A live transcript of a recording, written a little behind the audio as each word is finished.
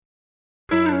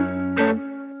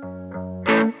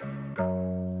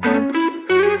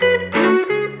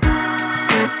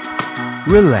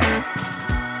relax.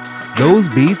 Those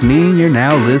beats mean you're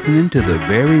now listening to the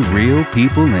very real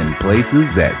people and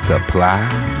places that supply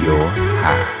your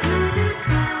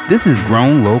high. This is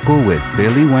Grown Local with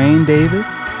Billy Wayne Davis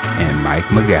and Mike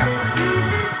McGowan.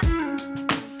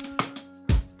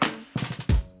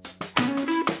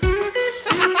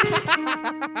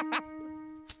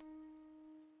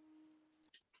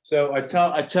 So I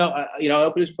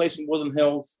open this place in Woodland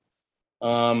Hills.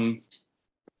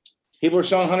 People are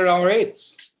selling $100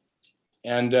 eighths.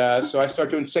 And so I start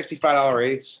doing $65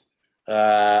 eighths.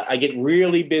 I get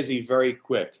really busy very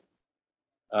quick.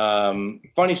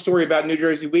 Funny story about New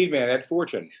Jersey Weed Man, Ed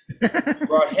Fortune.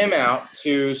 Brought him out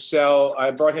to sell.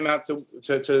 I brought him out to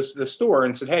the store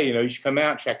and said, hey, you should come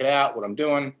out, check it out, what I'm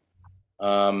doing.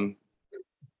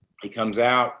 He comes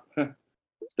out.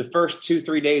 The first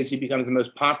 2-3 days, he becomes the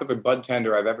most popular bud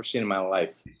tender I've ever seen in my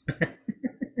life. I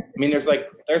mean, there's like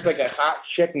a hot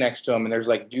chick next to him, and there's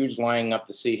like dudes lining up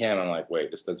to see him. I'm like, wait,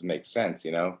 this doesn't make sense,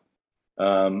 But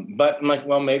I'm like,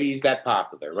 well, maybe he's that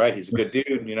popular, right? He's a good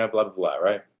dude, blah, blah, blah,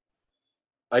 right?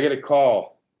 I get a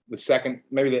call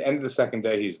maybe the end of the second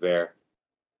day he's there.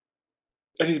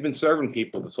 And he's been serving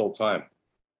people this whole time.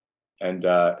 And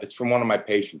it's from one of my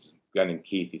patients, a guy named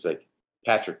Keith. He's like,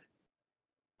 Patrick,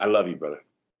 I love you, brother.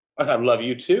 I love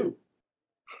you too.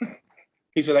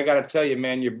 He said, I got to tell you,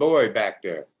 man, your boy back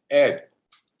there, Ed.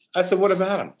 I said, what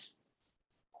about him?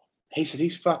 He said,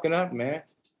 he's fucking up, man.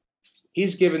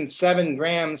 He's given 7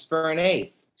 grams for an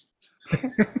eighth.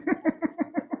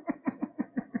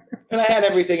 And I had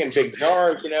everything in big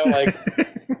jars, like.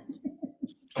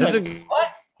 I'm like,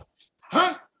 what?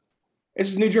 Huh? This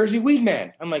is New Jersey Weed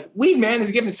Man. I'm like, Weed Man is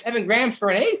giving 7 grams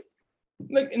for an eighth?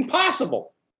 Like,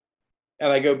 impossible.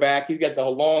 And I go back. He's got the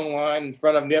long line in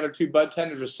front of him. The other 2 bud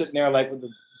tenders are sitting there like with the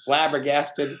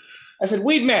flabbergasted. I said,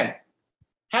 Weed Man,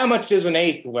 how much does an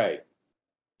eighth weigh?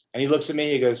 And he looks at me.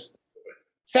 He goes,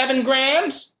 7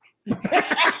 grams?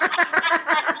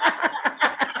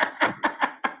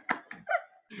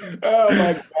 Oh,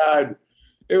 my God.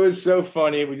 It was so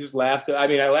funny. We just laughed. I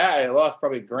mean, I lost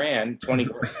probably $1,000, 20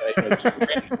 grand.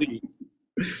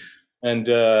 And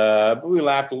but we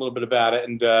laughed a little bit about it.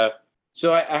 And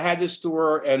so I had this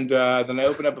store, and then I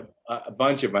opened up a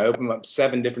bunch of them. I opened up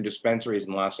 7 different dispensaries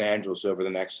in Los Angeles over the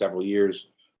next several years.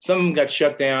 Some of them got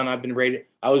shut down. I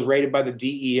was raided by the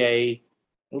DEA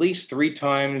at least 3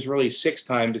 times, really 6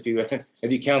 times if you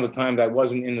count the times I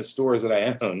wasn't in the stores that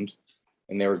I owned,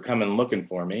 and they were coming looking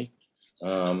for me.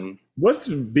 What's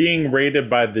being raided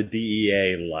by the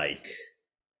DEA like?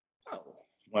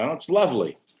 Well, it's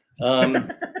lovely.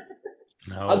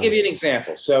 No. I'll give you an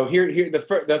example. So here,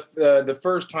 the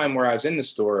first time where I was in the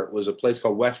store was a place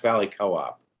called West Valley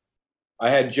Co-op.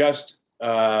 I had just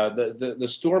the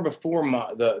store before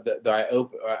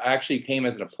I actually came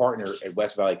as a partner at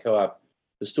West Valley Co-op.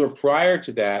 The store prior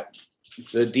to that,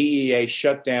 the DEA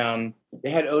shut down. They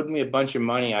had owed me a bunch of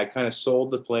money. I kind of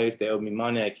sold the place. They owed me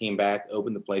money. I came back,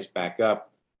 opened the place back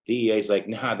up. DEA's like,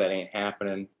 nah, that ain't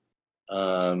happening.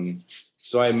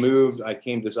 So I moved. I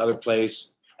came to this other place.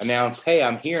 Announced, hey,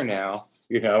 I'm here now,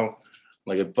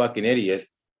 like a fucking idiot.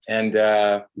 And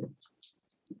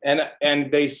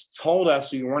they told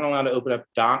us we weren't allowed to open up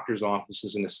doctor's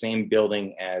offices in the same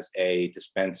building as a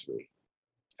dispensary.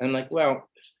 And I'm like, well,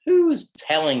 who's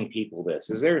telling people this?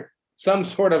 Is there some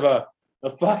sort of a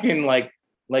fucking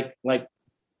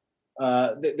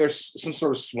there's some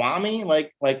sort of swami?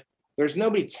 Like there's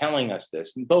nobody telling us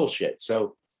this. Bullshit.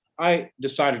 So I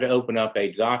decided to open up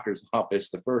a doctor's office,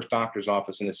 the first doctor's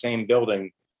office in the same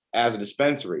building as a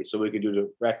dispensary, so we could do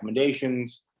the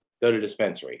recommendations, go to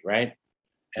dispensary, right?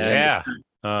 And yeah.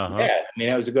 Uh-huh. Yeah, I mean,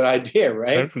 that was a good idea,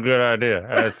 right? That's a good idea.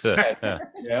 That's it.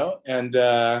 Yeah.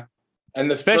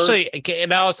 And especially,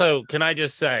 and also, can I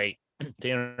just say, to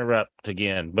interrupt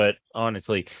again, but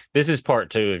honestly, this is part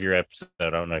 2 of your episode.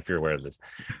 I don't know if you're aware of this,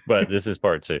 but this is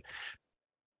part 2.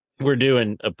 We're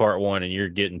doing a part 1 and you're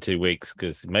getting 2 weeks,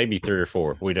 because maybe 3 or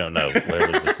 4. We don't know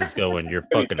where this is going. You're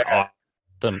fucking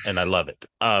awesome, and I love it.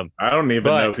 I don't even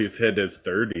know if he's hit his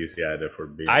 30s yet. If we're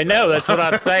being, I know that's what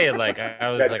I'm saying. Like I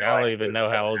was like, I don't even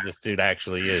know how old this dude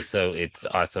actually is. So it's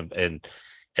awesome, and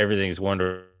everything's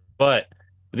wonderful. But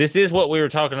this is what we were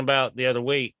talking about the other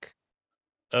week,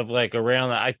 of like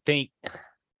around. I think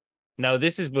no,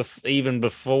 this is even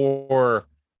before.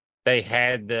 They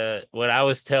had what I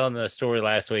was telling the story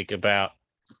last week about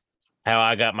how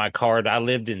I got my card. I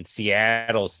lived in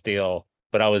Seattle still,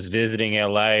 but I was visiting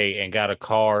LA and got a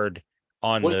card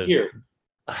on what year?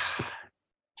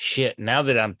 Shit. Now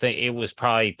that I'm thinking, it was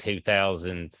probably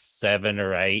 2007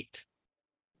 or 8.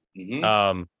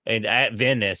 Mm-hmm. And at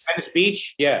Venice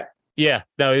Beach. Yeah. Yeah,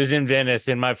 no, it was in Venice,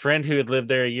 and my friend who had lived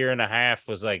there a year and a half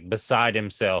was like beside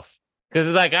himself because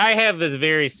like I have this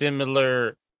very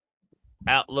similar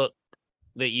outlook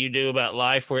that you do about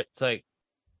life, where it's like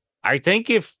I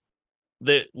think if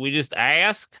that we just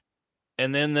ask,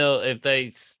 and then they'll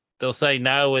say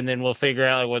no, and then we'll figure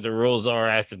out like what the rules are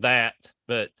after that.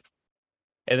 But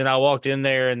and then I walked in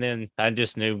there, and then I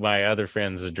just knew my other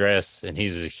friend's address, and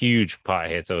he's a huge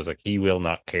pothead, so I was like, he will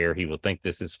not care. He will think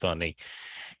this is funny,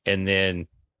 and then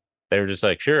they were just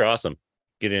like, sure, awesome,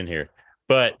 get in here.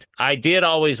 But I did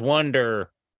always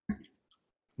wonder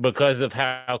because of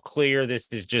how clear this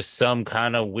is just some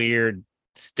kind of weird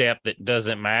step that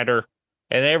doesn't matter.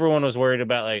 And everyone was worried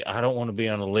about, like, I don't want to be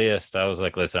on a list. I was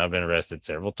like, listen, I've been arrested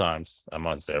several times. I'm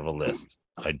on several lists.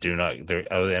 I do not,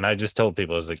 and I just told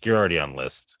people, I was like, you're already on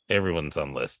list. Everyone's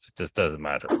on list. It just doesn't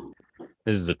matter.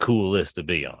 This is a cool list to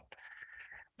be on.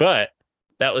 But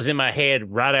that was in my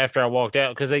head right after I walked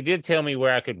out because they did tell me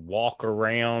where I could walk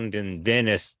around in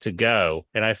Venice to go.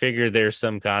 And I figured there's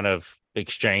some kind of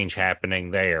exchange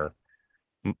happening there,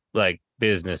 like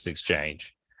business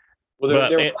exchange. Well,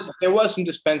 there was some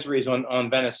dispensaries on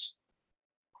Venice,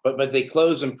 but they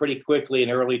closed them pretty quickly in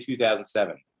early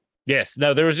 2007. Yes,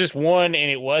 no, there was just one,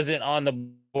 and it wasn't on the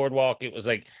boardwalk. It was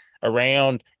like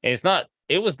around, and it's not.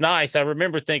 It was nice. I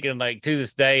remember thinking, like, to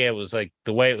this day, it was like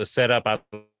the way it was set up. I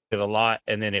liked it a lot,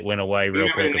 and then it went away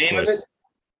real quick. Of course.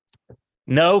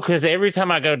 No, because every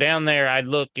time I go down there, I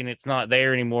look and it's not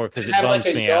there anymore because it bums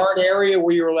like a me yard out. area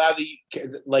where you were allowed to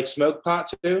like smoke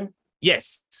pot too.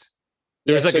 Yes,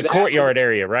 there was like a courtyard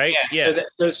area, right? Yeah.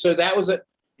 So that was a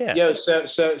Yo.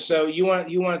 So you want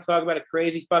to talk about a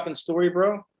crazy fucking story,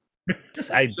 bro?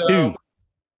 I do.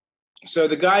 So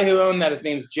the guy who owned that, his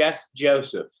name's Jeff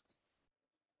Joseph.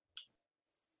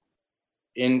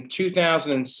 In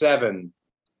 2007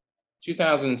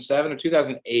 or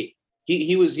 2008,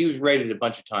 he was raided a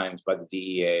bunch of times by the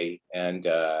DEA, and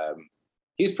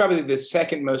he's probably the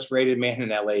second most rated man in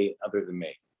LA other than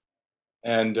me.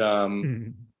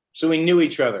 And so we knew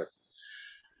each other,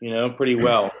 pretty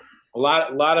well. A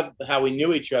lot of how we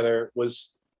knew each other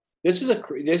was this is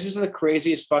the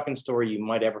craziest fucking story you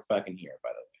might ever fucking hear, by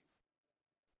the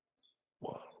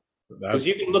way. Because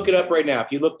you can look it up right now.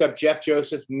 If you looked up Jeff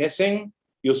Joseph missing,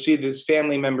 you'll see that his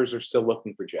family members are still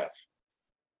looking for Jeff.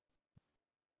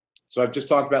 So I've just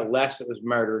talked about Les that was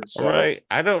murdered. So. All right.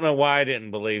 I don't know why I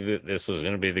didn't believe that this was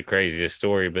going to be the craziest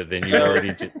story, but then you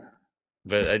already did.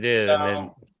 But I did. And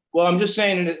then... Well, I'm just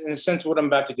saying in a sense what I'm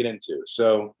about to get into.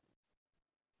 So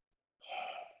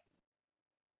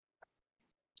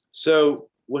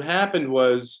what happened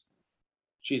was,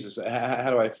 Jesus,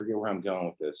 how do I forget where I'm going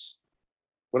with this?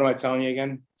 What am I telling you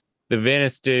again? The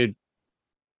Venice dude.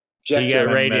 Jeff, he got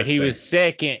rated. He was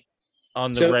second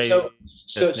on the rating.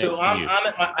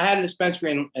 I had a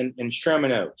dispensary in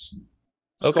Sherman Oaks.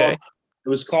 It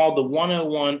was called the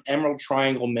 101 Emerald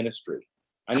Triangle Ministry.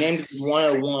 I named it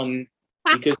 101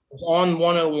 because it was on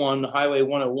 101, the Highway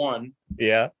 101.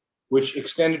 Yeah. Which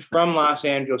extended from Los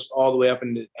Angeles all the way up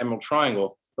into Emerald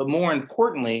Triangle. But more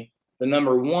importantly, the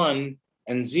number 1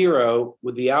 and 0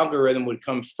 with the algorithm would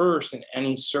come first in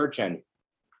any search engine.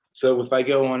 So if I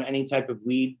go on any type of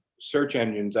weed search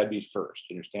engines, I'd be first.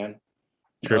 You understand?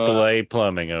 AAA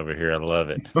plumbing over here. I love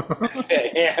it.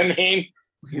 Yeah, I mean,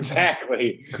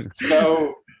 exactly.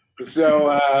 So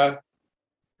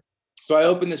I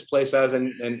opened this place. I was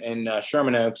in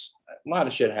Sherman Oaks. A lot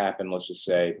of shit happened, let's just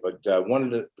say. But one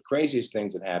of the craziest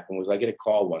things that happened was I get a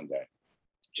call one day.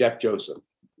 Jeff Joseph,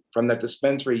 from that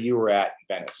dispensary you were at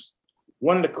in Venice.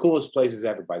 One of the coolest places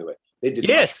ever, by the way. They did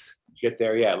shit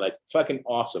there. Yeah, like fucking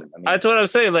awesome. I mean, that's what I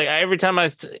was saying. Like anytime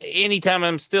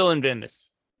I'm still in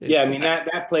Venice. Yeah, I mean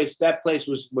that place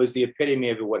was the epitome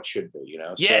of what should be,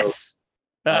 Yes.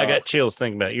 So, I got chills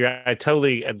thinking about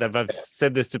it. I've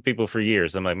said this to people for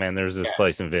years. I'm like, man, there's this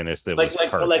place in Venice that was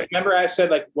perfect. Like, remember I said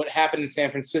like what happened in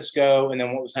San Francisco and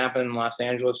then what was happening in Los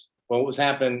Angeles? Well, what was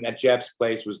happening at Jeff's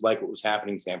place was like what was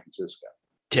happening in San Francisco.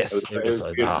 Yes, it was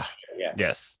like, yeah.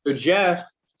 Yes. So Jeff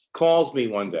calls me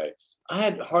one day. I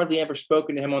had hardly ever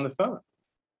spoken to him on the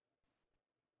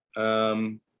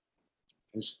phone.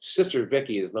 His sister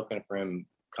Vicky is looking for him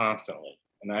constantly,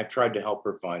 and I tried to help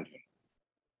her find him.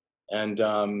 And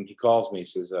he calls me. He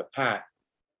says, "Pat,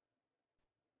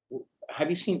 have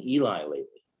you seen Eli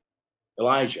lately?"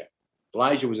 Elijah.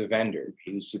 Elijah was a vendor.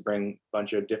 He used to bring a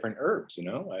bunch of different herbs.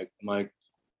 I'm like,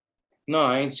 no,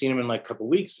 I ain't seen him in like a couple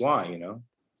of weeks. Why?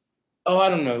 Oh, I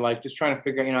don't know. Like just trying to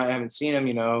figure out. I haven't seen him.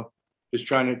 Just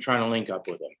trying to link up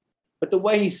with him. But the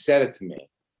way he said it to me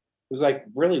was like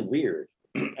really weird.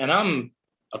 And I'm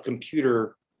a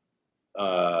computer.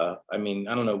 I mean,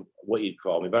 I don't know what you'd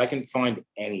call me, but I can find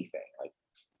anything.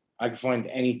 I can find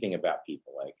anything about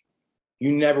people. Like,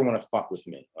 you never want to fuck with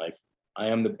me. Like, I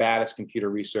am the baddest computer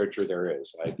researcher there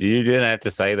is. Like, You didn't have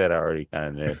to say that. I already kind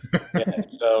of knew. yeah,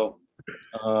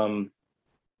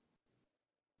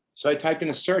 so I typed in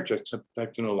a search. I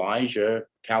typed in Elijah,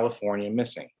 California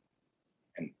missing,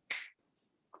 and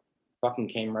fucking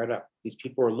came right up. These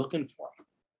people are looking for him.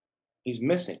 He's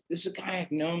missing. This is a guy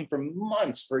I've known for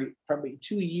months, for probably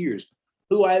 2 years,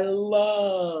 who I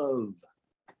love,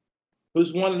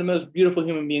 who's one of the most beautiful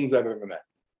human beings I've ever met.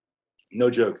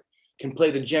 No joke. Can play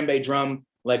the djembe drum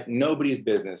like nobody's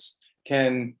business.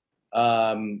 Can,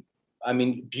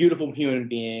 beautiful human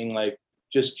being, like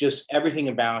just everything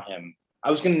about him. I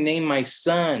was going to name my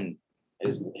son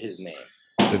his name.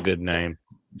 It's a good name.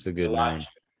 It's a good name.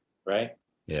 Right?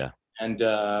 Yeah. And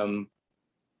I'm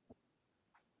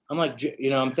like,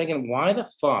 I'm thinking, why the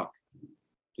fuck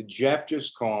did Jeff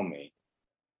just call me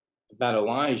about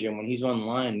Elijah when he's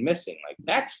online missing? Like,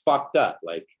 that's fucked up.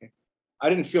 Like, I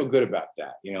didn't feel good about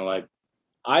that. Like,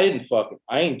 I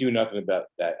ain't do nothing about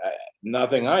that.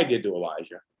 Nothing I did to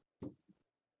Elijah.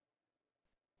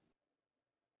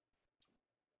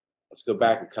 Let's go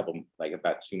back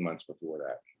about 2 months before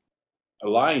that.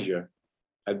 Elijah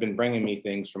had been bringing me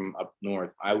things from up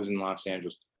north. I was in Los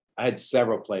Angeles. I had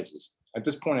several places. At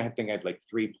this point, I think I had like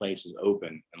 3 places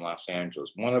open in Los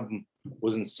Angeles. One of them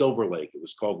was in Silver Lake. It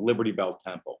was called Liberty Bell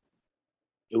Temple.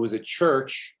 It was a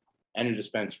church and a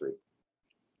dispensary.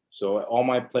 So all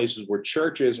my places were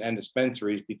churches and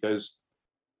dispensaries because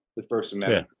the First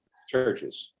Amendment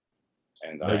churches.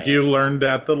 And like you learned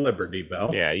at the Liberty Bell.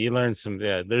 Yeah, you learned some.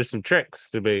 Yeah, there's some tricks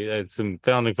to be some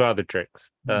founding father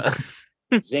tricks.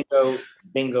 Zingo,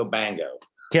 bingo, bango.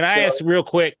 Can I ask real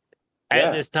quick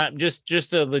at this time, just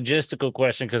a logistical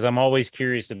question, because I'm always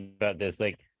curious about this.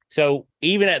 Like, so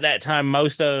even at that time,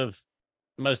 most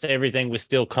everything was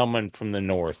still coming from the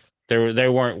north.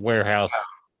 There weren't warehouse,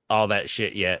 all that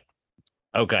shit yet.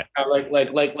 Okay. Like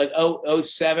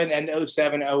 07 and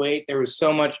 07, 08, there was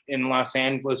so much in Los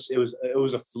Angeles. It was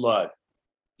a flood.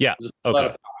 Yeah.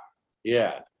 Okay.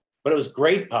 Yeah. But it was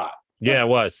great pot. Yeah, it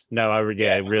was. No,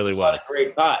 it really was.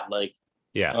 Great pot. Like,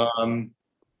 yeah.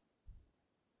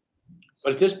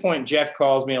 But at this point, Jeff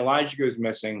calls me. Elijah goes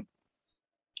missing.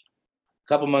 A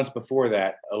couple months before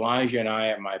that, Elijah and I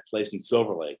at my place in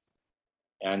Silver Lake.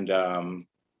 And I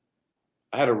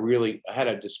had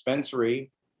a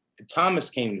dispensary. Thomas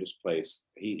came to this place.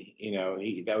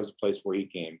 That was a place where he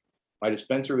came. My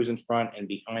dispensary was in front, and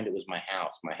behind it was my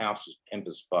house. My house was pimp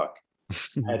as fuck.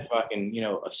 I had fucking,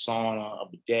 a sauna, a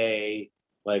bidet.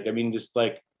 Like, I mean, just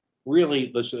like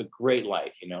really, this is a great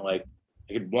life. Like,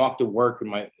 I could walk to work in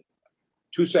my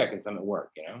 2 seconds. I'm at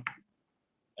work.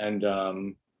 And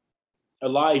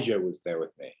Elijah was there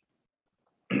with me,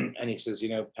 and he says,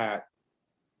 Pat,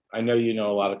 I know you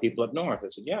know a lot of people up north. I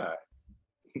said, yeah.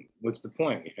 What's the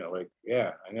point?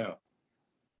 Yeah, I know.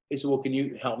 He said, well, can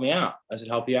you help me out? I said,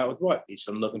 help you out with what? He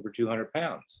said, I'm looking for 200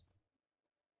 pounds.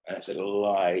 And I said,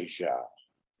 Elijah,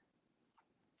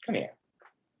 come here.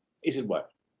 He said, what?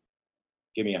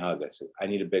 Give me a hug. I said, I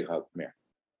need a big hug. Come here.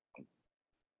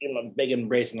 Give him a big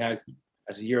embracing hug.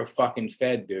 I said, you're a fucking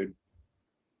Fed, dude.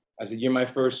 I said, you're my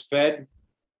first Fed?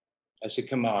 I said,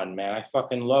 come on, man. I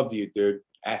fucking love you, dude.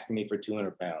 Asking me for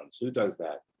 200 pounds. Who does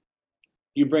that?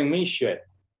 You bring me shit.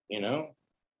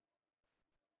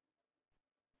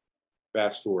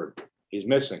 Fast forward. He's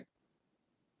missing.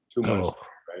 2 months,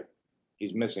 right?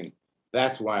 He's missing.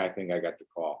 That's why I think I got the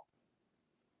call.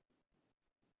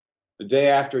 The day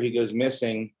after he goes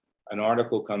missing, an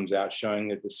article comes out showing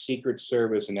that the Secret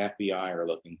Service and FBI are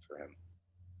looking for him.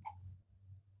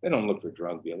 They don't look for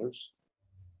drug dealers.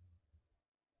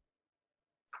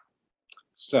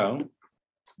 So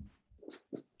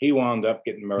he wound up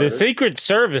getting murdered. The Secret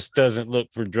Service doesn't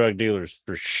look for drug dealers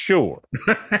for sure.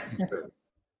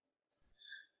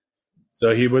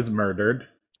 So he was murdered.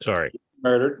 Sorry.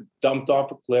 Murdered, dumped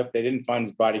off a cliff. They didn't find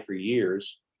his body for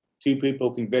years. 2 people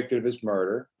convicted of his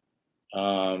murder,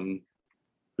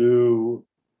 who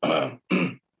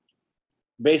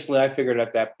basically, I figured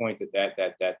at that point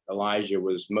that Elijah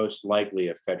was most likely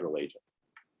a federal agent,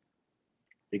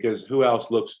 because who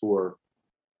else looks for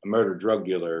a murdered drug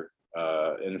dealer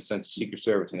in a sense, Secret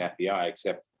Service and FBI,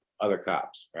 except other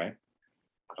cops, right?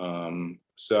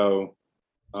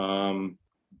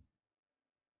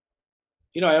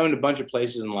 I owned a bunch of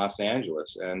places in Los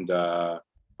Angeles, and I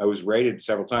was raided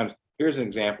several times. Here's an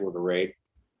example of a raid.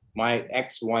 My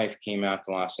ex-wife came out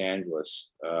to Los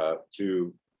Angeles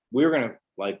we were gonna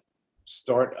like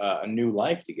start a new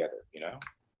life together,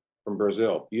 from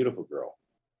Brazil, beautiful girl.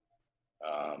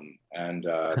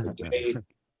 The day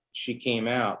she came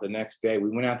out, the next day we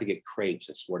went out to get crepes.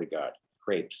 I swear to God,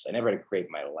 crepes. I never had a crepe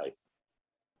in my life.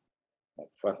 Like,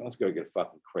 fucking, let's go get a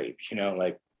fucking crepe. You know,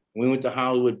 like we went to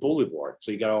Hollywood Boulevard,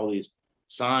 so you got all these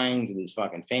signs and these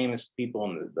fucking famous people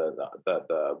and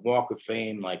the Walk of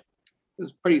Fame. Like it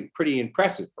was pretty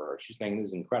impressive for her. She's thinking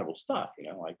this is incredible stuff.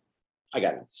 You know, like I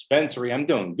got a dispensary. I'm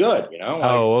doing good. You know.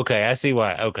 Like, oh, okay. I see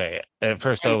why. Okay. At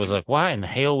first, I was like, "Why in the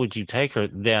hell would you take her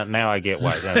down?" Now I get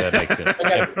why. Now that makes sense.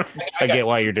 I get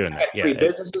why you're doing that. Yeah. Three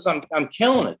businesses. I'm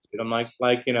killing it, dude. I'm like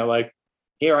you know, like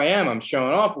here I am. I'm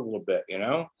showing off a little bit. You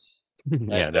know.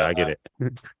 Yeah. No, I get it.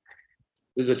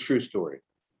 This is a true story.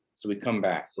 So we come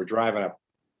back. We're driving up,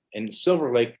 and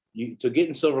Silver Lake. To get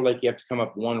in Silver Lake, you have to come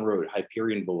up one road,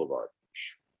 Hyperion Boulevard,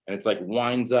 and it's like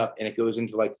winds up, and it goes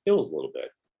into like hills a little bit.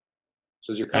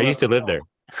 So as you're I used to live there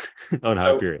on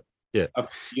Hyperion. Yeah.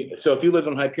 So if you lived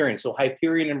on Hyperion, so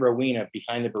Hyperion and Rowena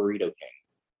behind the Burrito King.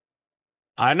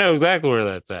 I know exactly where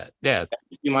that's at. Yeah. That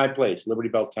used to be my place, Liberty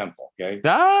Bell Temple. Okay.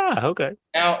 Ah, okay.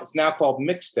 It's now called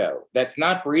Mixto. That's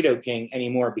not Burrito King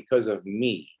anymore because of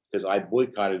me, because I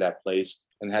boycotted that place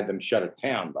and had them shut it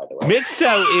down, by the way.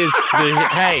 Mixto is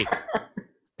hey,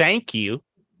 thank you.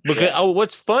 Because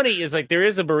what's funny is like there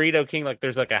is a Burrito King, like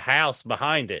there's like a house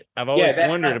behind it. I've always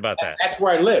wondered about that. That's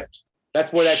where I lived.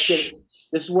 That's where that shit.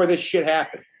 This is where this shit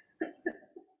happened.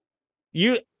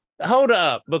 You hold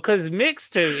up, because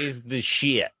Mixto is the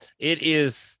shit. It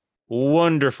is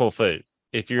wonderful food.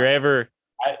 If you're ever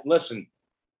listen,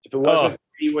 if it wasn't,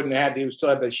 he wouldn't have. He would still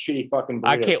have that shitty fucking burrito.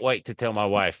 I can't wait to tell my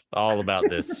wife all about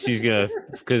this. She's gonna,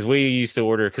 because we used to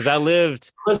order. Because I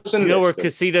lived. You know where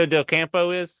Casito del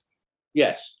Campo is?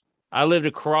 Yes. I lived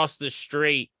across the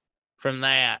street from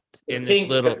that in this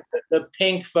little the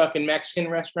pink fucking Mexican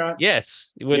restaurant.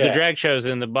 Yes, with the drag shows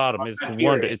in the bottom. It's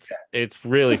wonderful. It's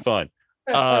really fun.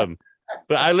 But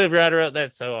I live right around.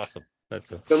 That's so awesome.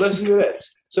 So listen to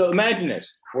this. So imagine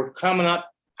this. We're coming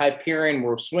up Hyperion.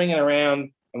 We're swinging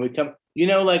around, and we come. You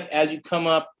know, like as you come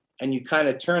up and you kind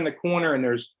of turn the corner, and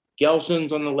there's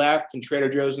Gelson's on the left and Trader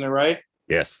Joe's on the right.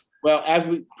 Yes. Well, as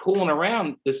we pulling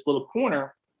around this little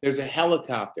corner, there's a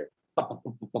helicopter. And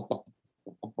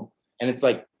it's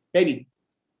like maybe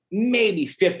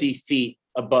 50 feet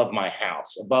above my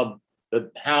house, above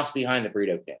the house behind the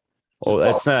Burrito King. Oh,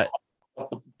 that's not.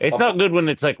 It's not good when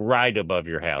it's like right above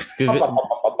your house,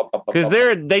 because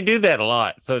they do that a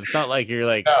lot. So it's not like you're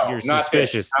like you're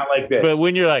suspicious. Not like this. But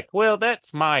when you're like, well,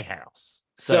 that's my house.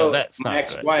 So that's my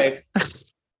ex-wife,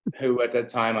 who at that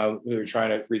time we were trying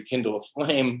to rekindle a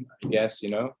flame. I guess, you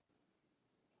know.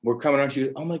 We're coming on. She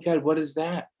goes, "Oh my God, what is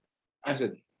that?" I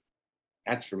said,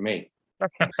 "That's for me."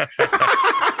 I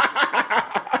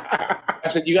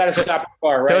said, "You got to stop the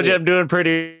car right here." Told you here. I'm doing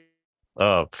pretty.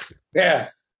 Oh. Yeah.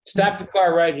 Stop the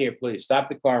car right here, please. Stop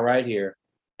the car right here.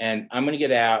 And I'm going to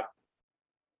get out.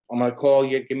 I'm going to call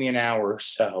you. Give me an hour or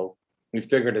so. We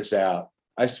figure this out.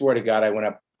 I swear to God, I went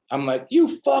up. I'm like,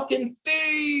 "You fucking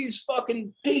thieves,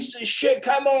 fucking piece of shit.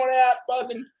 Come on out.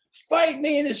 Fucking fight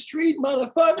me in the street,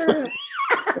 motherfucker."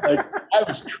 Like, I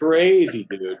was crazy,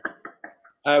 dude.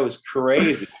 I was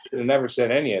crazy. Should have never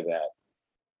said any of that,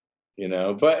 you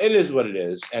know. But it is what it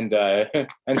is, and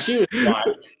she was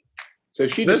fine. So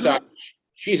she decided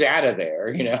she's out of there,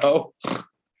 you know.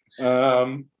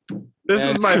 This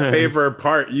is my favorite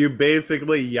part. You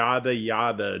basically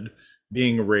yada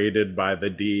being raided by the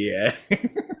DEA.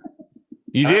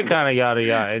 You did kind of yada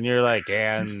yada, and you're like,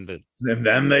 and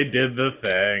then they did the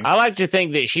thing. I like to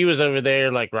think that she was over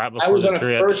there, like right before the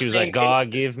trip. She was like,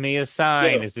 "God, give me a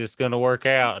sign. Yeah. Is this going to work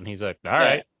out?" And he's like, "All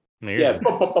right." Yeah.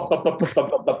 She's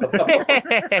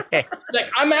like,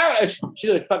 "I'm out."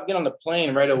 She's like, "Fuck, get on the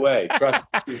plane right away." Trust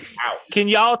me, she's out. Can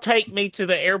y'all take me to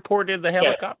the airport in the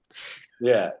helicopter?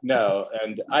 Yeah, no.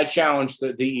 And I challenged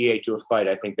the DEA to a fight.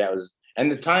 I think that was,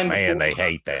 and the time. Man, they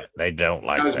hate that. They don't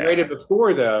like that. I was rated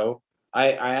before, though.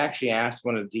 I actually asked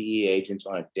one of the DEA agents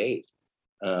on a date.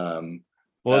 What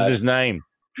was his name?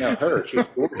 No, her. She was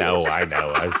no, I know.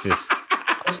 I was just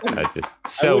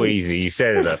so easy. You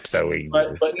set it up so easy.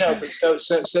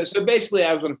 So basically,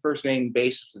 I was on a first name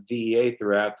basis with the DEA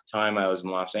throughout the time I was in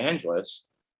Los Angeles,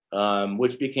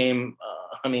 which became,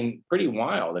 pretty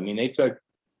wild. I mean, they took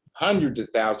hundreds of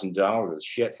thousands of dollars of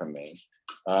shit from me,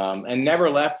 and never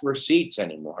left receipts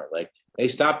anymore. Like, they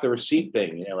stopped the receipt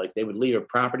thing, you know, like they would leave a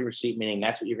property receipt, meaning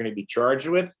that's what you're going to be charged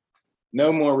with.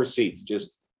 No more receipts,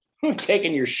 just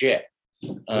taking your shit.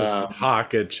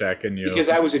 Pocket checking you. Because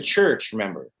I was a church,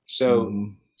 remember?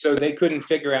 So they couldn't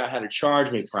figure out how to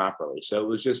charge me properly. So it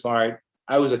was just like,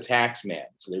 I was a tax man.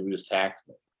 So they would just tax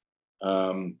me.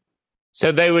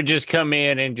 So they would just come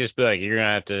in and just be like, you're going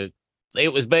to have to.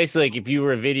 It was basically like if you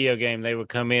were a video game, they would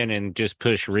come in and just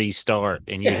push restart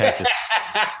and you have to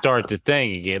start the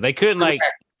thing again. They couldn't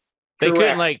They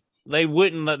Correct.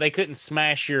 they couldn't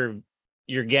smash your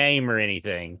game or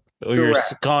anything or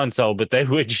Correct. your console, but they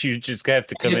would. You just have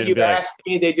to come And in if and you be like, asked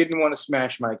me, they didn't want to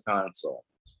smash my console.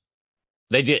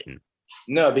 they didn't.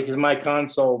 No, because my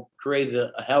console created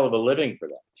a hell of a living for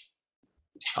them.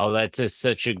 Oh, that's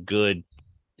such a good.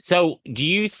 So, do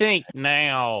you think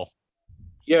now?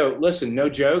 Yo, listen, no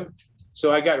joke.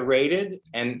 So I got raided,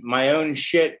 and my own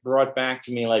shit brought back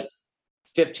to me like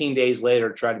 15 days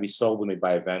later, tried to be sold to me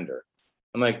by a vendor.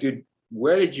 I'm like, dude,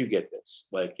 where did you get this?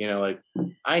 Like, like,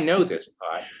 I know this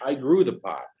pot. I grew the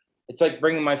pot. It's like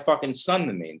bringing my fucking son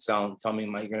to me and tell me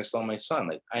you're gonna sell my son.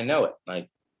 Like, I know it. Like,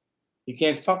 you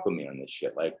can't fuck with me on this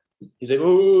shit. Like, he's like,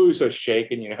 ooh, so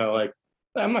shaking, like,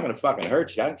 I'm not gonna fucking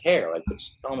hurt you. I don't care. Like, but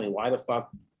just tell me why the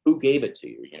fuck, who gave it to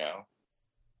you,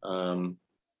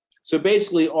 So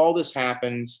basically all this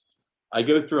happens. I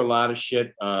go through a lot of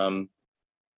shit. That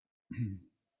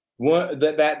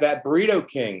Burrito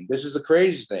King, this is the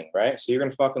craziest thing, right? So you're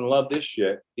gonna fucking love this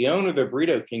shit. The owner of the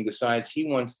Burrito King decides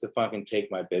he wants to fucking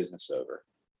take my business over.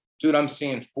 Dude, I'm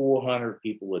seeing 400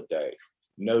 people a day.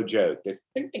 No joke. It's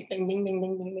ding, ding, ding, ding, ding,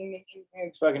 ding, ding, ding, ding.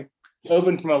 It's fucking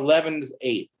open from 11 to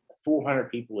 8. 400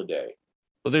 people a day.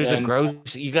 Well, there's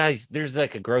there's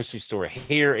like a grocery store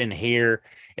here and here.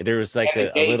 And there was like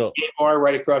a little bar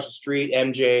right across the street,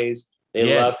 MJ's.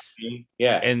 They love me.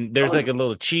 Yeah. And there's like a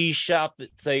little cheese shop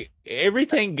that's like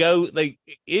everything like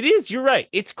it is. You're right.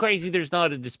 It's crazy. There's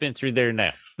not a dispensary there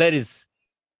now. It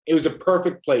was a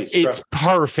perfect place. It's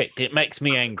perfect. It makes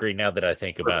me angry now that I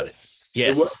think about it.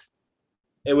 Yes.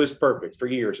 It was perfect. For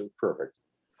years, it was perfect.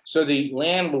 So the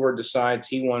landlord decides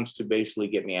he wants to basically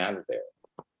get me out of there.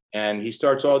 And he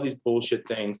starts all these bullshit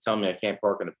things, telling me I can't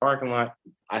park in the parking lot.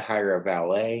 I hire a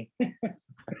valet. I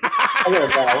got a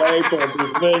valet for a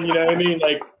you know what I mean?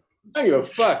 Like, I don't give a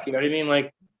fuck, you know what I mean?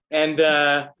 Like, and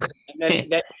then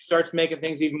that starts making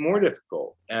things even more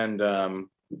difficult. And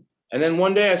then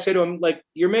one day I said to him, like,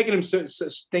 you're making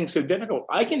things so difficult.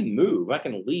 I can move. I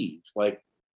can leave. Like,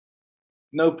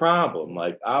 no problem.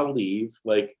 Like, I'll leave.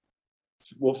 Like,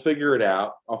 we'll figure it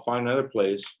out. I'll find another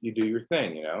place. You do your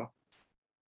thing,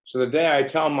 So the day I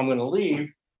tell him I'm going to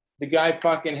leave, the guy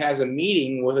fucking has a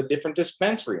meeting with a different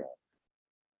dispensary owner.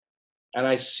 And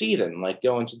I see them like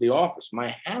go into the office.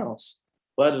 My house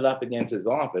butted up against his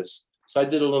office. So I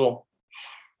did a little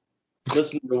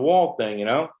listen to the wall thing,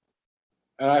 And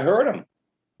I heard them.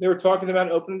 They were talking about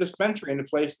opening a dispensary in the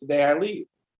place the day I leave.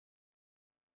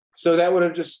 So that would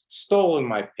have just stolen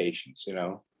my patience,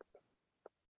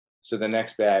 So the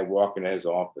next day I walk into his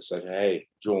office. I say, hey,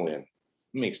 Julian,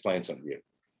 let me explain something to you.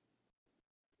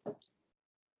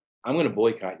 I'm going to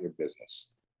boycott your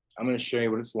business. I'm going to show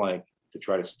you what it's like to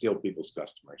try to steal people's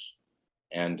customers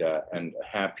and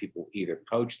have people either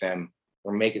poach them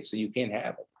or make it so you can't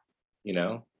have it.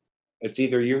 It's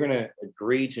either you're going to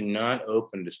agree to not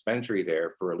open a dispensary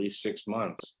there for at least 6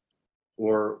 months,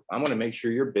 or I'm going to make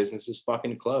sure your business is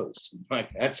fucking closed. Like,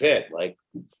 that's it. Like,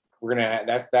 we're going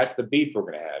to that's the beef we're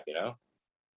going to have,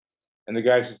 And the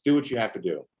guy says, do what you have to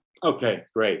do. Okay,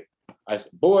 great. I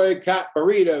said, boycott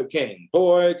Burrito King,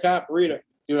 boycott burrito.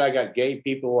 Dude, I got gay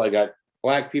people, I got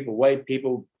black people, white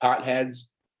people, potheads,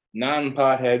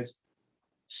 non-potheads,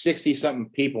 60-something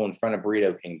people in front of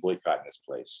Burrito King boycotting this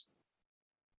place.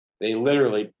 They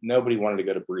literally, nobody wanted to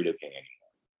go to Burrito King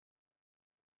anymore.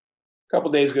 A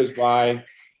couple days goes by,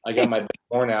 I got my big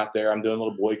horn out there, I'm doing a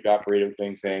little boycott Burrito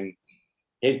King thing.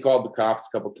 He'd called the cops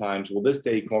a couple times. Well, this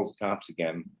day he calls the cops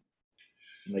again,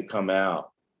 and they come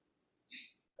out.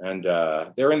 And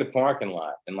they're in the parking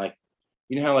lot, and like,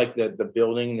 how like the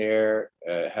building there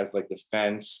has like the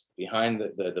fence behind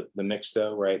the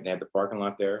mixto, right? And they have the parking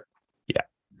lot there. Yeah.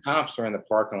 Cops are in the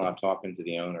parking lot talking to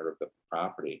the owner of the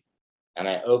property, and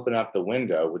I open up the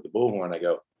window with the bullhorn. I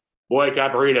go,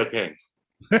 boycott Burrito King.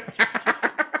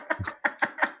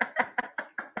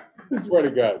 I swear to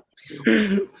God.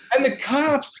 And the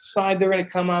cops decide they're going to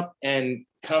come up and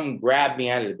come grab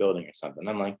me out of the building or something.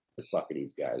 I'm like, the fuck are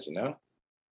these guys,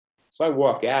 So I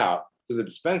walk out because the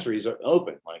dispensaries are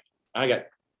open. Like, I got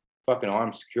fucking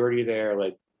armed security there.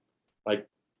 Like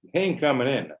they ain't coming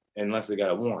in unless they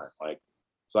got a warrant. Like,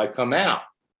 so I come out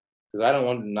because I don't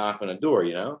want to knock on the door,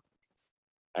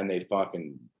 And they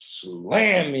fucking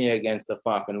slam me against the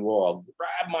fucking wall,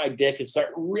 grab my dick and start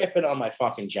ripping on my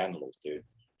fucking genitals, dude.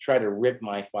 Try to rip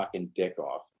my fucking dick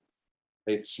off.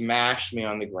 They smashed me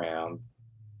on the ground.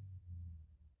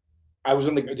 I was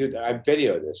dude, I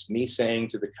videoed this, me saying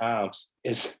to the cops,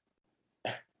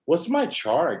 what's my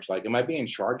charge? Like, am I being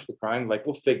charged with crime? Like,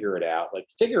 we'll figure it out. Like,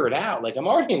 figure it out. Like, I'm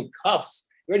already in cuffs.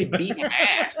 You already beat my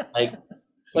ass. Like,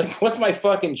 what's my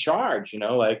fucking charge?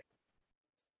 Like,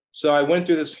 So I went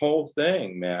through this whole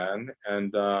thing, man,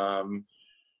 and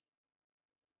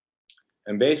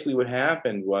basically what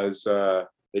happened was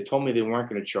they told me they weren't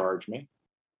going to charge me.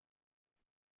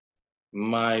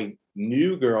 My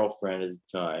new girlfriend at the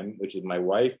time, which is my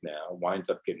wife now, winds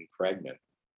up getting pregnant.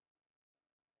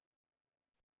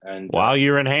 And while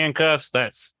you're in handcuffs,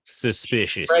 that's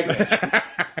suspicious.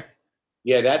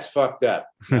 Yeah, that's fucked up.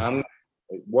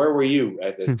 Where were you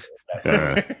at the?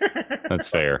 That's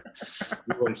fair.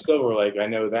 You were in Silver Lake, I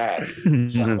know that.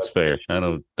 That's fair. I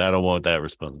don't want that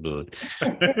responsibility.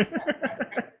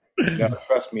 No,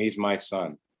 trust me, he's my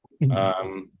son.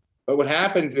 But what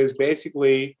happens is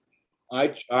basically,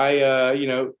 I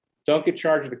don't get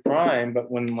charged with a crime. But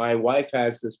when my wife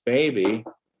has this baby,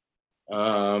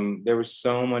 there was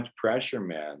so much pressure,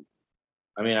 man.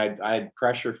 I mean, I had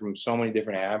pressure from so many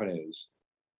different avenues.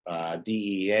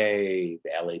 DEA, the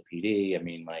LAPD. I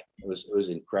mean, like it was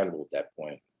incredible at that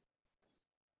point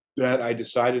that I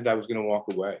decided I was going to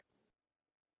walk away.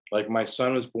 Like my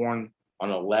son was born on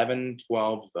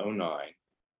 11/12/09,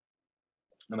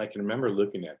 and I can remember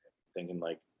looking at him thinking,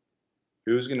 like,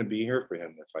 who's going to be here for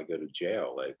him if I go to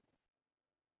jail? Like,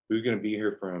 who's going to be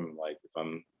here for him? Like, if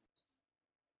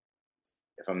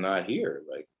I'm not here,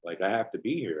 like I have to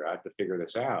be here. I have to figure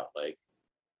this out. Like.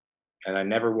 And I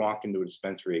never walked into a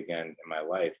dispensary again in my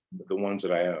life. The ones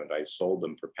that I owned, I sold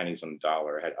them for pennies on the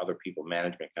dollar. I had other people,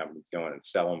 management companies, go in and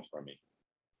sell them for me.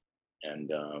 And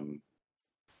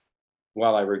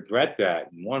while I regret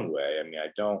that in one way, I mean, I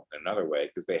don't in another way,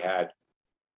 because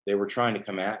they were trying to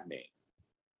come at me.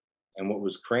 And what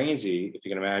was crazy, if you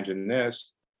can imagine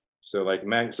this, so I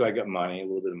got money, a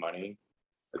little bit of money.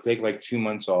 I take like 2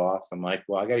 months off. I'm like,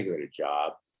 well, I got to go to a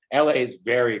job. LA is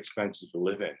very expensive to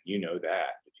live in. You know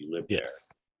that if you live there.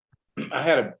 I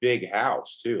had a big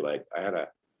house too. Like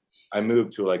I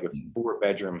moved to like a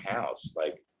 4-bedroom house,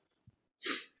 like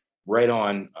right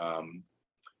on,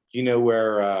 you know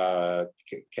where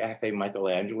Cafe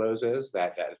Michelangelo's is,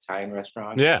 that Italian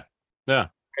restaurant? Yeah.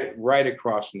 Right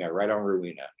across from there, right on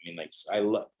Rowena. I mean, like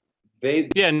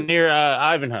near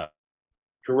Ivanhoe.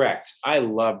 Correct. I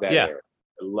love that area.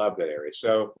 I love that area.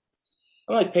 So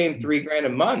I'm like paying $3,000 a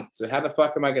month. So how the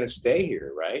fuck am I going to stay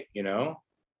here? Right. You know,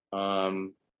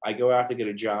 I go out to get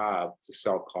a job to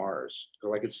sell cars,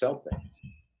 so I could sell things.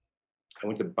 I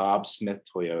went to Bob Smith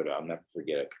Toyota. I'll never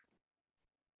forget it.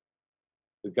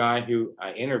 The guy who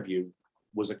I interviewed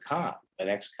was a cop, an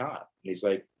ex-cop. And he's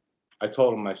like, I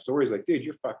told him my story. He's like, dude,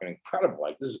 you're fucking incredible.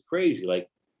 Like, this is crazy. Like,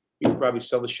 you could probably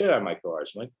sell the shit out of my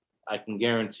cars. I'm like, I can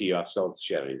guarantee you I'll sell the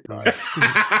shit out of your cars.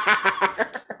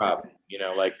 Probably. You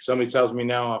know, like somebody tells me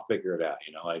now, I'll figure it out.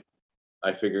 You know, like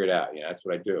I figure it out. You know, that's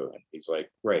what I do. And he's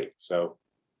like, great. So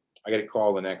I get a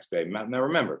call the next day. Now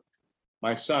remember,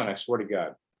 my son, I swear to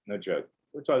God, no joke.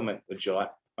 We're talking about July.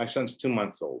 My son's 2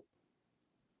 months old.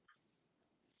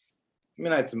 I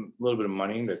mean, I had a little bit of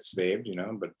money that's saved, you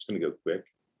know, but it's going to go quick.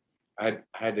 I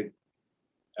had to,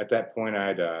 at that point, I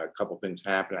had a couple things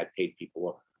happen. I paid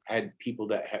people. I had people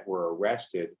that were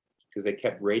arrested because they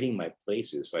kept raiding my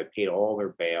places. So I paid all their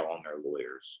bail on their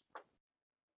lawyers.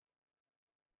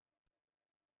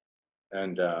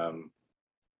 And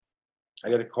I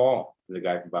got a call from the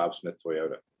guy from Bob Smith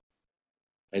Toyota.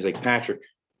 And he's like, Patrick,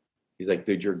 he's like,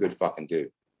 dude, you're a good fucking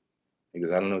dude. He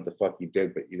goes, I don't know what the fuck you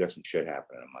did, but you got some shit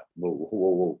happening. I'm like,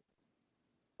 whoa.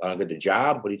 I don't get the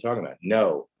job? What are you talking about?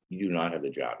 No, you do not have the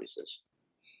job, he says.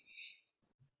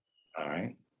 All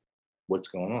right. What's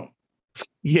going on?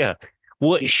 Yeah.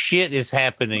 What shit is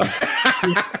happening?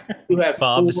 You have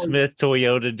Bob Smith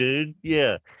Toyota, dude.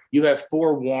 Yeah. You have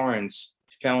 4 warrants,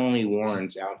 felony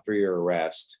warrants out for your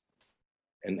arrest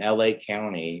in LA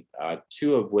County,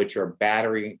 2 of which are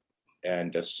battery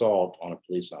and assault on a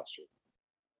police officer.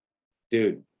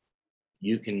 Dude,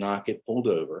 you cannot get pulled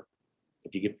over.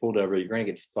 If you get pulled over, you're going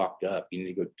to get fucked up. You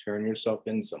need to go turn yourself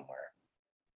in somewhere,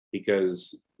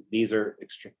 because these are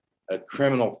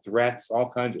criminal threats, all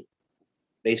kinds of.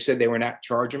 They said they were not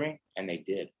charging me, and they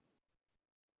did.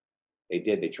 They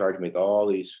did. They charged me with all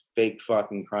these fake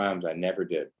fucking crimes I never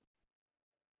did.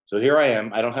 So here I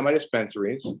am. I don't have my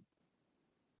dispensaries.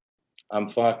 I'm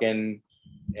fucking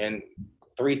in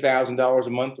 $3,000 a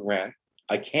month rent.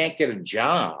 I can't get a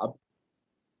job.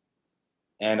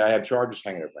 And I have charges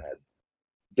hanging over my head.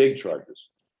 Big charges,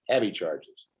 heavy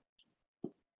charges.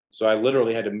 So I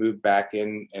literally had to move back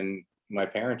in, and my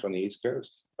parents on the East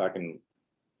Coast. If I can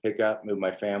move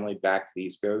my family back to the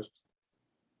East Coast.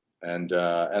 And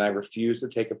I refused to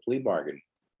take a plea bargain.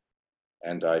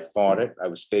 And I fought it. I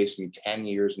was facing 10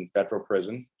 years in federal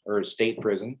prison or state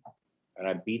prison. And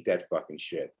I beat that fucking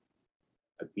shit.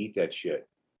 I beat that shit.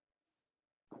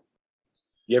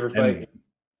 You ever fight?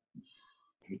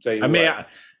 me tell you I mean, what.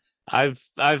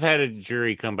 I've had a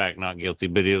jury come back not guilty,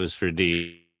 but it was for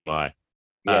DUI. Yeah,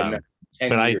 no, 10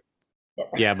 but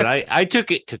years. but I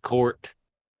took it to court.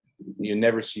 You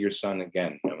never see your son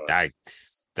again.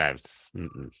 That's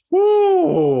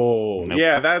Ooh, Nope.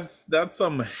 yeah, that's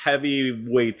some heavy,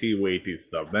 weighty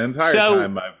stuff. The entire So-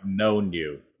 time I've known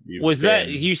you, you've was that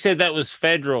been- you said that was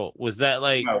federal? Was that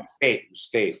like No,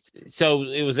 state. so?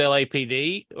 It was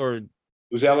LAPD or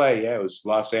It was LA, yeah. It was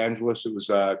Los Angeles. It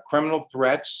was criminal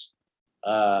threats,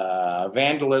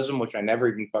 vandalism, which I never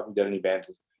even fucking did any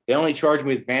vandalism. They only charged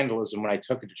me with vandalism when I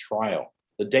took it to trial.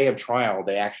 The day of trial,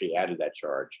 they actually added that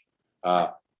charge.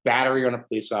 Battery on a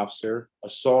police officer,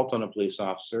 assault on a police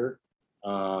officer,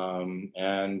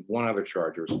 and one other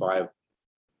charge. It was 5.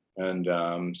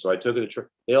 And so I took it to trial.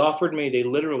 They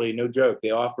literally, no joke,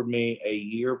 they offered me a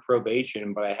year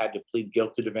probation, but I had to plead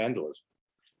guilty to vandalism.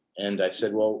 And I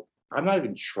said, well, I'm not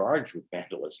even charged with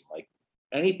vandalism. Like,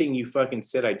 anything you fucking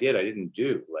said I did, I didn't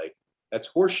do. Like, that's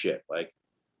horseshit. Like,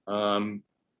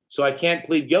 so I can't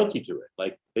plead guilty to it.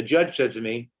 Like, the judge said to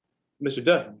me, Mr.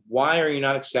 Duff, why are you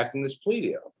not accepting this plea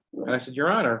deal? And I said,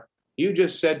 Your Honor, you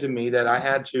just said to me that I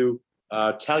had to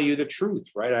tell you the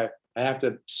truth, right? I have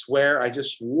to swear. I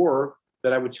just swore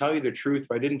that I would tell you the truth.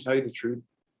 If I didn't tell you the truth,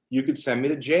 you could send me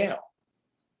to jail.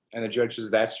 And the judge says,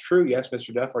 that's true. Yes,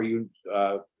 Mr. Duff, are you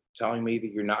telling me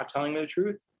that you're not telling me the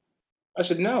truth? I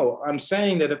said, no, I'm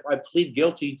saying that if I plead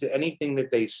guilty to anything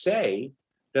that they say,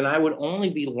 then I would only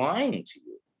be lying to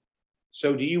you.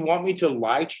 So do you want me to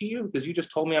lie to you? Because you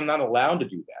just told me I'm not allowed to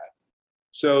do that.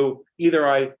 So either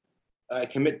I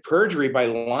commit perjury by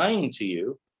lying to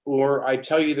you, or I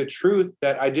tell you the truth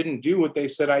that I didn't do what they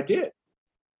said I did.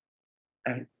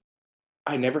 And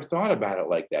I never thought about it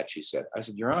like that, she said. I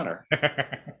said, Your Honor,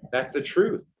 that's the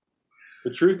truth.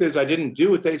 The truth is I didn't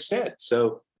do what they said.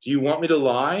 So do you want me to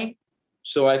lie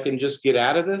so I can just get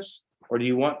out of this? Or do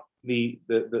you want the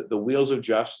wheels of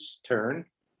justice turn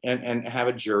and have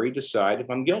a jury decide if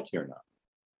I'm guilty or not?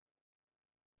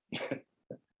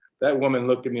 That woman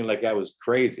looked at me like I was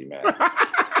crazy, man.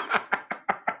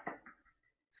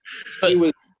 He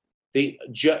was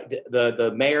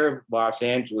the mayor of Los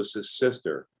Angeles'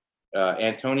 sister,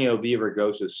 Antonio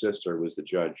Villaraigosa's sister, was the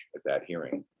judge at that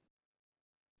hearing.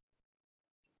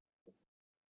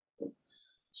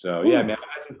 So yeah, man,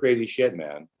 that's some crazy shit,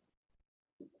 man.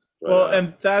 But, well,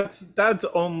 and that's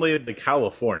only the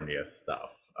California stuff.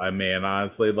 I mean,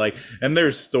 honestly, like, and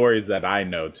there's stories that I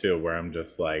know too where I'm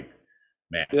just like,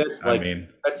 man, that's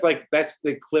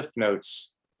the Cliff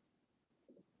Notes.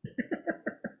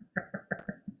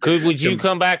 would you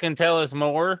come back and tell us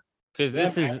more? Because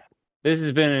this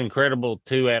has been an incredible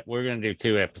we're gonna do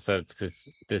 2 episodes because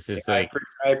this is I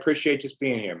appreciate just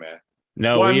being here, man.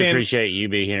 No, well, we appreciate you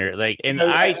being here. Like, and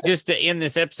I just to end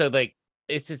this episode, like,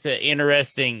 it's just an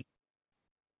interesting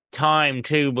time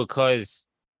too, because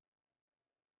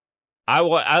I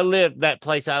lived that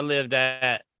place I lived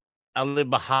at. I lived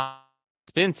behind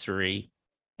dispensary,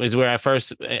 was where I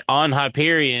first on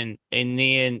Hyperion, and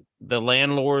then the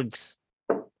landlord's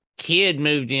kid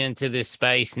moved into this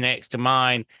space next to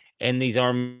mine, and these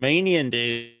Armenian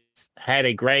dudes had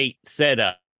a great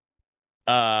setup.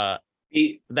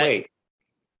 Wait.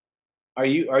 Are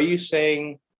you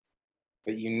saying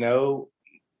that you know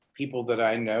people that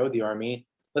I know, the Armenian?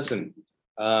 Listen,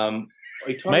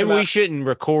 maybe we shouldn't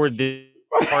record this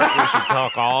part. We should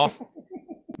talk off.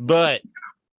 But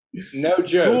no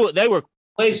joke. Cool. They were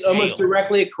place almost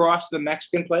directly across the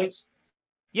Mexican place.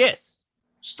 Yes.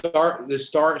 Star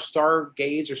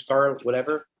Gaze or Star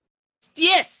whatever.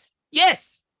 Yes.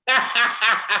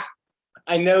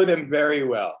 I know them very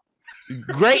well.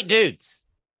 Great dudes.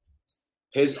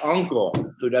 His uncle,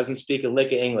 who doesn't speak a lick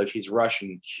of English, he's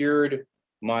Russian, cured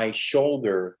my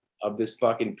shoulder of this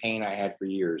fucking pain I had for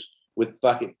years with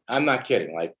fucking, I'm not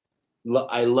kidding. Like,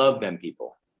 I love them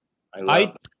people.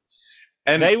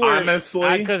 And they were,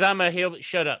 honestly, because I'm a hill.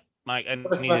 Shut up, Mike. I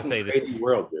need to say this. Crazy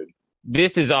world, dude.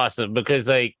 This is awesome because,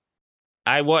 like,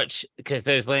 I watch because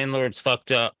those landlords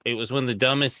fucked up. It was one of the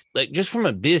dumbest, like, just from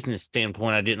a business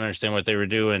standpoint, I didn't understand what they were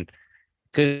doing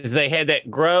because they had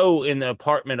that grow in the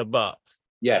apartment above.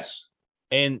 Yes.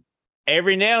 And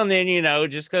every now and then,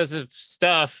 just because of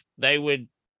stuff, they would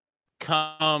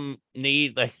come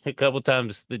need, like, a couple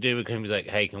times the dude would come and be like,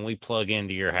 hey, can we plug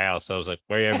into your house? I was like,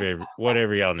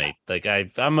 whatever y'all need. Like,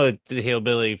 I'm a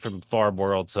hillbilly from Far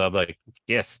World, so I'm like,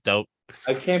 yes, dope.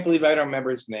 I can't believe I don't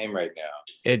remember his name right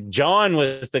now. John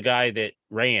was the guy that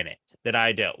ran it, that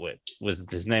I dealt with.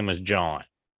 His name was John.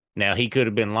 Now, he could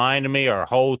have been lying to me or a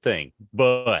whole thing,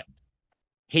 but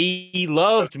he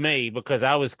loved me because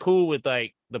I was cool with,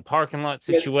 like, the parking lot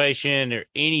situation or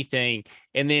anything.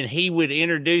 And then he would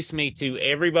introduce me to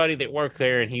everybody that worked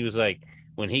there. And he was like,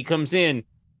 when he comes in,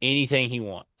 anything he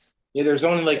wants. Yeah, there's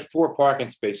only like 4 parking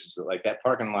spaces. Like that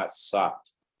parking lot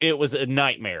sucked. It was a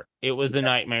nightmare. It was a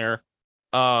nightmare.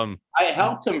 I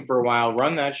helped him for a while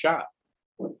run that shop.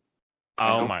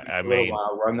 Run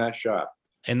that shop.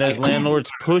 And those landlords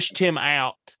pushed him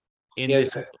out in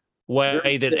this way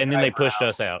and then they pushed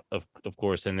us out, of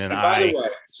course. And then by the way,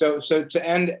 so to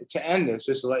end this,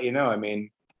 just to let you know, I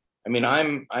mean,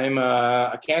 I'm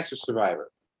a cancer survivor.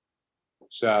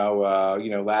 So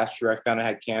last year I found I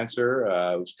had cancer.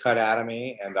 It was cut out of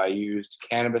me, and I used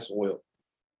cannabis oil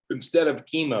instead of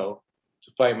chemo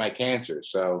to fight my cancer.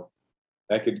 So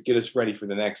that could get us ready for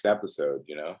the next episode,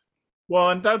 Well,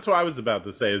 and that's what I was about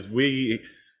to say is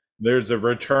there's a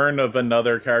return of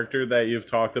another character that you've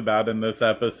talked about in this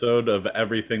episode of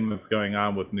everything that's going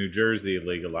on with New Jersey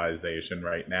legalization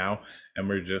right now. And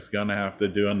we're just going to have to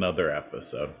do another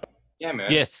episode. Yeah,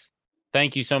 man. Yes.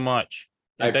 Thank you so much.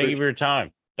 And thank you for your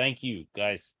time. Thank you,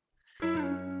 guys. All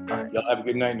right, y'all have a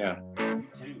good night now.